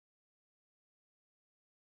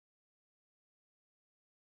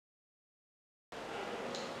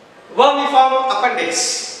Vermiform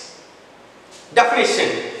Appendix. Definition.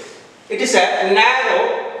 It is a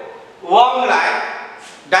narrow, worm-like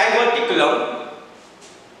diverticulum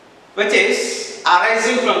which is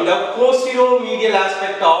arising from the posterior medial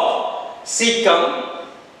aspect of cecum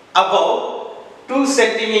above 2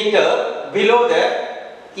 cm below the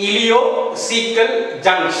iliocecal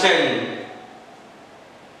junction.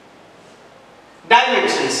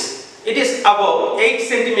 Dimensions. It is about 8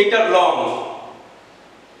 cm long.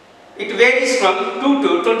 It varies from 2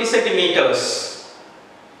 to 20 centimeters.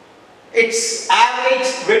 Its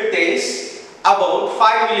average width is about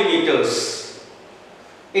 5 millimeters.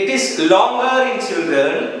 It is longer in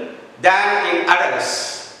children than in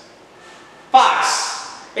adults. Parts.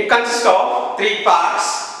 It consists of 3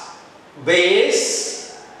 parts: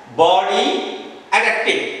 base, body and a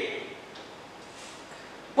tip.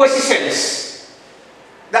 Positions.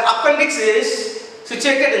 The appendix is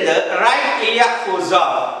situated in the right iliac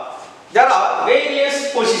fossa. There are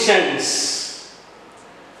various positions.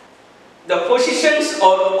 The positions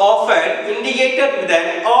are often indicated with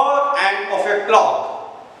an R and of a clock.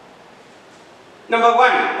 Number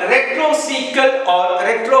 1, retrocecal or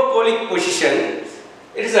retrocolic position.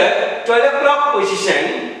 It is a 12 o'clock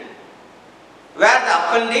position where the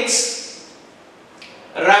appendix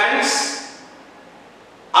runs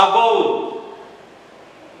above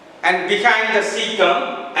and behind the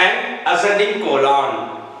cecum and ascending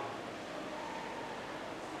colon.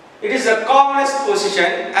 It is the commonest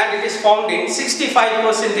position and it is found in 65%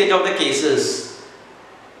 of the cases.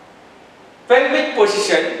 Pelvic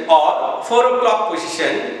position or 4 o'clock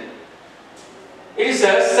position. It is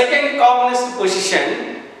the second commonest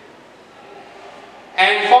position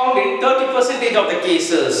and found in 30% of the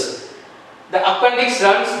cases. The appendix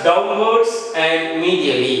runs downwards and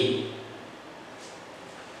medially.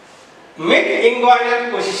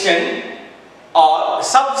 Mid-inguinal position or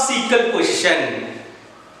subcecal position.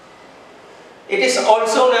 It is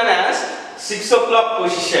also known as 6 o'clock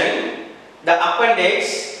position. The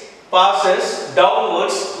appendix passes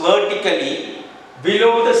downwards vertically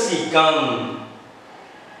below the cecum.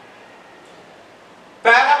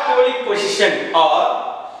 Paracolic position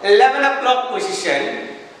or 11 o'clock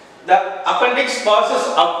position. The appendix passes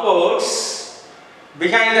upwards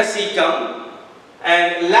behind the cecum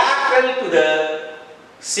and lateral to the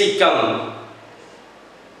cecum.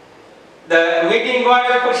 The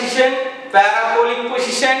mid-inguinal position, paracolic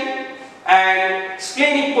position and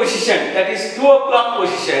splenic position, that is 2 o'clock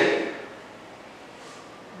position,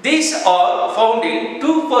 these are found in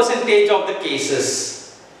 2% of the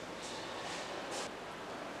cases.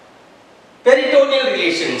 Peritoneal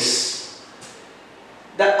relations.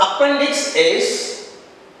 The appendix is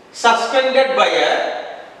suspended by a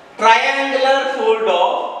triangular fold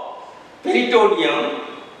of peritoneum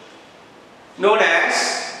known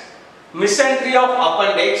as mesentery of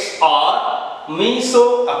appendix or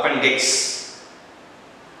mesoappendix.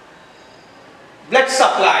 Blood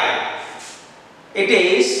supply. It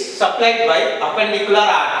is supplied by appendicular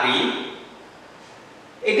artery.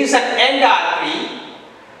 It is an end artery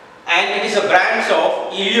and it is a branch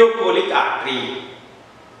of ileocolic artery.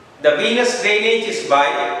 The venous drainage is by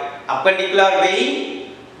appendicular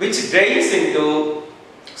vein which drains into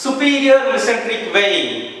superior mesenteric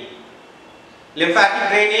vein. Lymphatic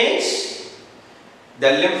drainage.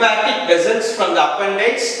 The lymphatic vessels from the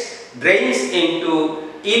appendix drains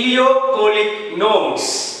into ileocolic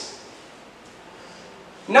nodes.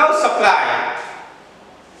 Nerve supply.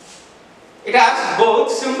 It has both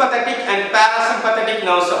sympathetic and parasympathetic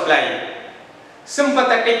nerve supply.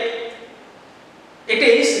 Sympathetic, it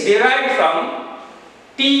is derived from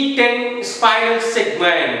T10 spinal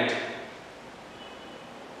segment.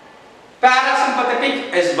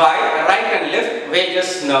 Parasympathetic is by right and left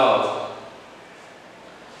vagus nerve.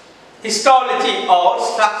 Histology or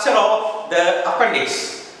structure of the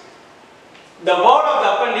appendix. The wall of the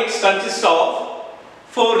appendix consists of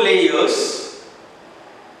 4 layers: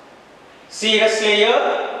 serous layer,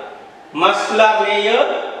 muscular layer,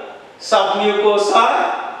 submucosa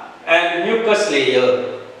and mucous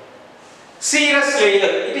layer. Serous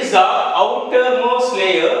layer, it is the outermost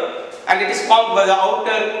layer and it is formed by the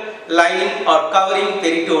outer lining or covering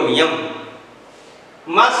peritoneum.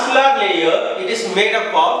 Muscular layer, it is made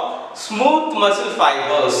up of smooth muscle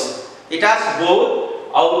fibers. It has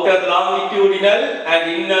both outer longitudinal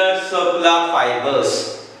and inner circular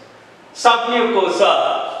fibers.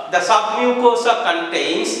 Submucosa, the submucosa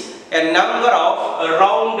contains a number of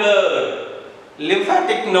rounded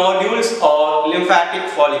lymphatic nodules or lymphatic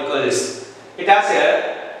follicles. It has a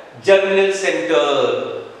germinal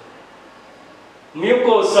center.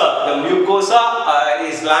 Mucosa, the mucosa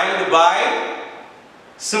is lined by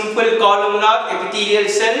simple columnar epithelial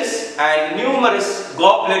cells and numerous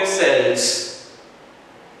goblet cells.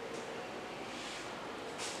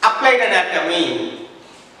 Applied anatomy.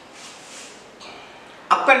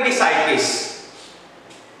 Appendicitis.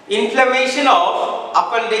 Inflammation of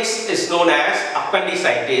appendix is known as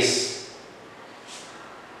appendicitis.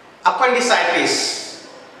 Appendicitis.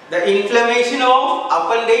 The inflammation of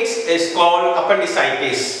appendix is called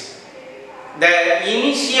appendicitis. The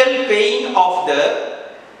initial pain of the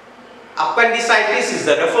appendicitis is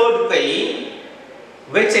the referred pain,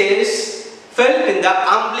 which is felt in the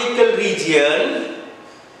umbilical region,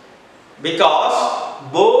 because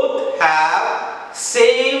both have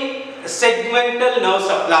same segmental nerve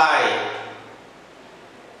supply.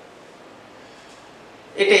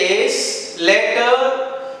 It is later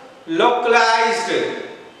localized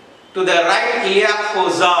to the right iliac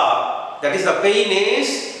fossa. That is, the pain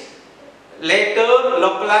is later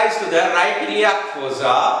localized to the right iliac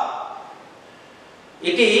fossa.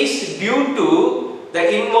 It is due to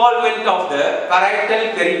the involvement of the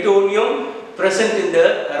parietal peritoneum present in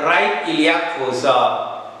the right iliac fossa.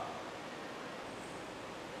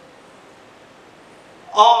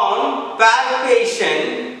 On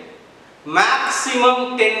palpation,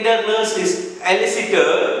 maximum tenderness is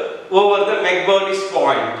elicited over the McBurney's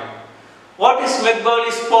point. What is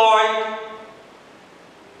McBurney's point?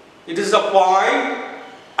 It is the point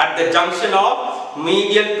at the junction of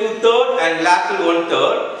medial 2/3 and lateral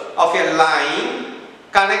 1/3 of a line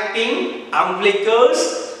connecting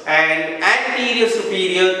umbilicus and anterior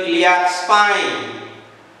superior iliac spine.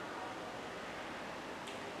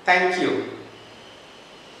 Thank you.